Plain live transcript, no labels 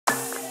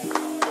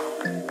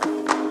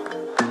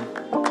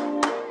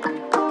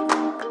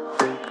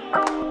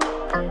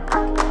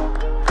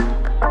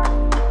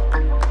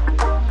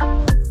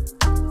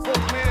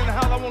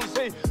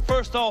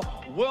So,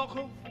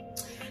 welcome.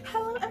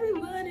 Hello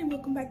everyone and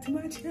welcome back to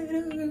my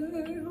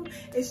channel.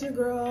 It's your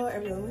girl,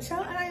 everyone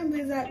Michelle. I am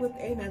back with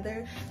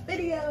another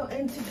video,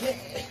 and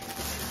today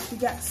we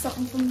got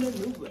something from the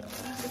new world.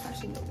 It's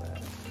actually new world.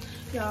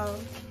 Y'all,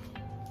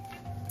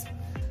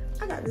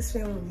 I got this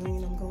family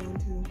reunion I'm going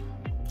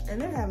to,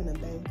 and they're having a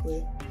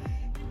banquet,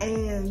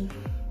 and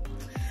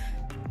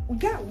we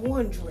got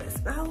one dress,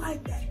 and I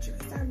like that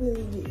dress, I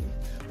really do.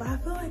 But I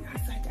feel like I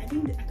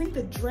think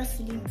the dress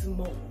needs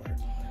more.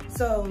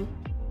 So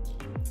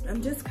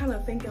I'm just kind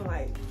of thinking,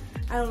 like,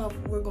 I don't know if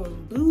we're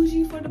going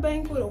bougie for the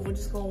banquet or we're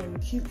just going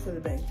cute for the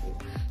banquet.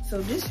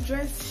 So this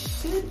dress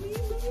should be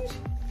bougie.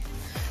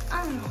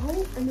 I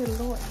hope, and then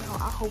Lord,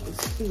 y'all, I hope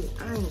it's fit.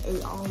 I ain't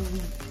ate all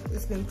week.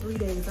 It's been 3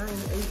 days. I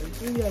ain't ate in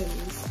 3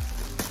 days.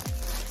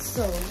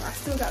 So I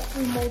still got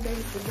 3 more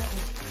days to go.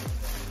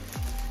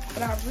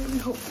 But I really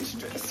hope this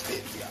dress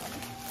fits, y'all.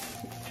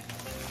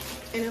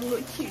 And it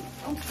look cute.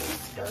 I'm so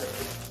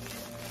scared.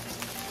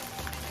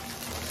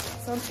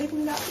 So I'm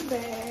taking it out the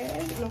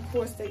bag, and of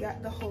course they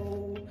got the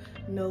whole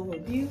Nova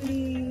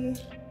Beauty,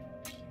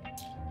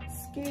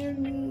 scare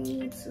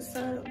me to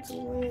sign up to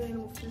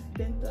win with this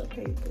bent up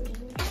paper.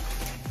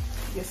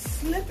 You're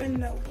slipping,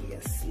 Nova, you're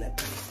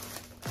slipping.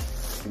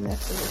 And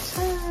that's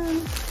the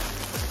return.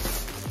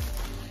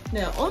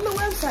 Now on the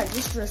website,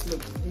 this dress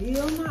looks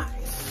real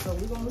nice. So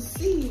we're gonna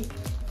see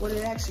what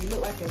it actually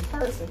looked like in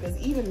person, because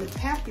even the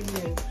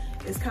packaging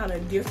is kind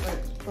of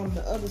different from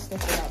the other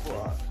stuff that I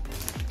brought.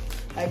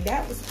 Like,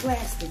 that was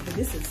plastic, but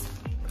this is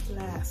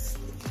plastic.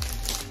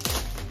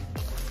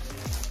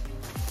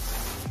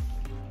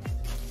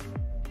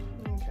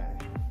 Okay.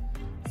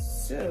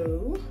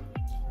 So,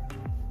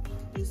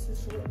 this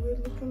is what we're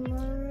looking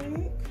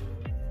like.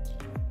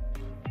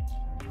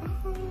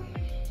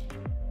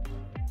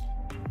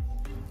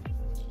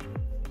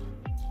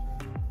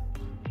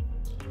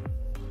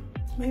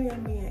 Maybe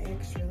I'm being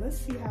extra. Let's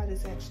see how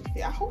this actually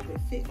fits. I hope it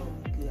fits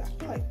on me good.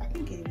 I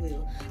think it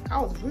will.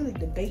 I was really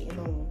debating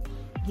on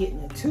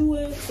getting a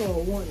 2X or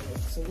a 1X.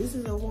 So this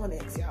is a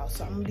 1X, y'all.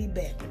 So I'm gonna be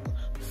back.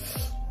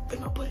 I'm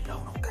gonna put it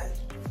on, okay?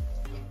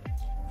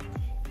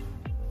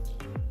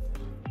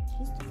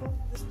 This the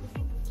front. This the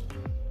front.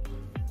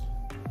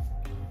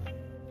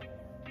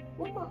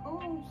 What my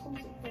arms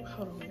supposed to?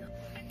 Hold on here.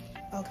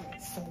 Okay,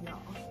 so y'all,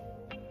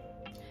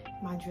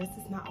 my dress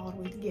is not all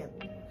the way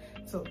together.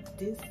 So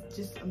this,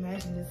 just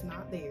imagine it's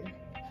not there.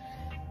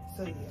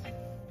 So yeah.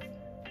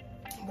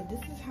 But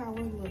this is how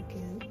we're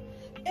looking.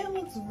 It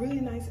looks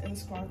really nice and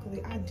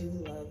sparkly. I do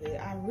love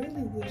it. I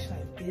really wish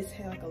like this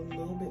had like a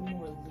little bit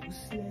more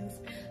looseness.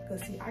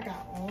 Cause see, I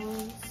got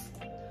arms.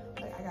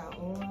 Like I got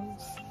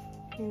arms,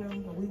 you know,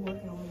 but we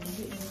working on it.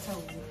 We getting the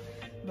toes.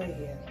 But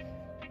yeah.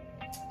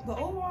 But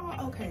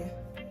overall, okay.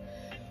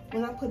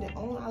 When I put it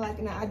on, I like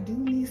it. Now I do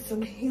need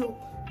some help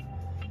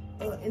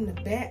in the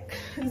back,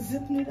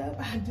 zipping it up.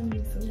 I do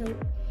need some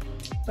help.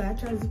 But I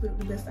tried to zip it up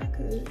the best I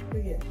could.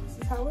 But yeah, this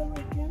is how we're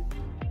looking.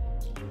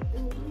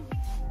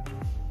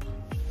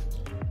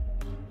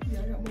 Yeah,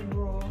 I got my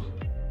bra.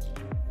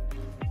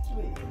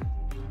 But yeah.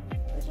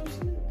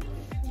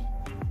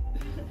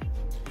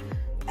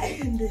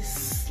 And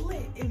this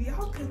slit, if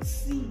y'all could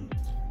see,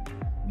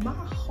 my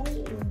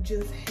whole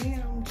just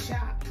ham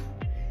chop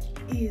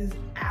is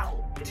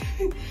out.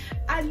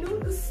 I knew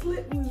the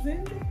slit was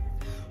in there,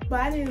 but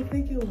I didn't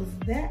think it was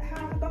that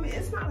high. I mean,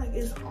 it's not like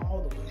it's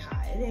all the way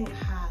high. It ain't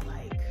high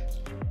like,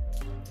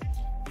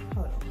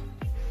 hold on.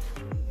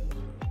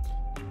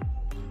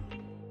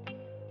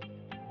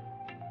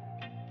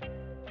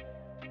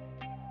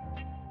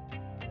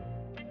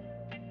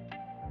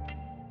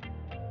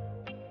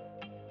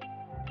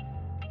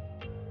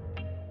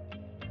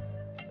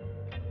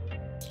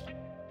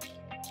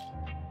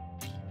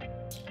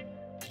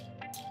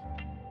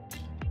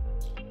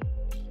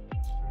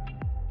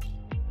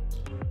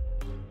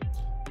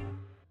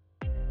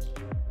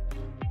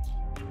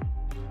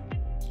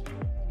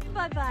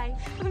 Bye-bye.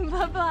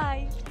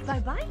 Bye-bye.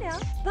 Bye-bye now.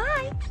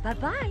 Bye.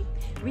 Bye-bye.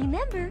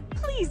 Remember,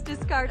 please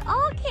discard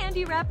all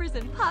candy wrappers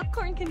and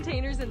popcorn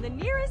containers in the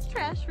nearest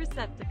trash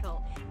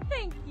receptacle.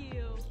 Thank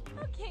you.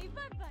 Okay,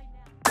 bye-bye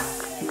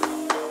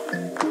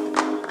now.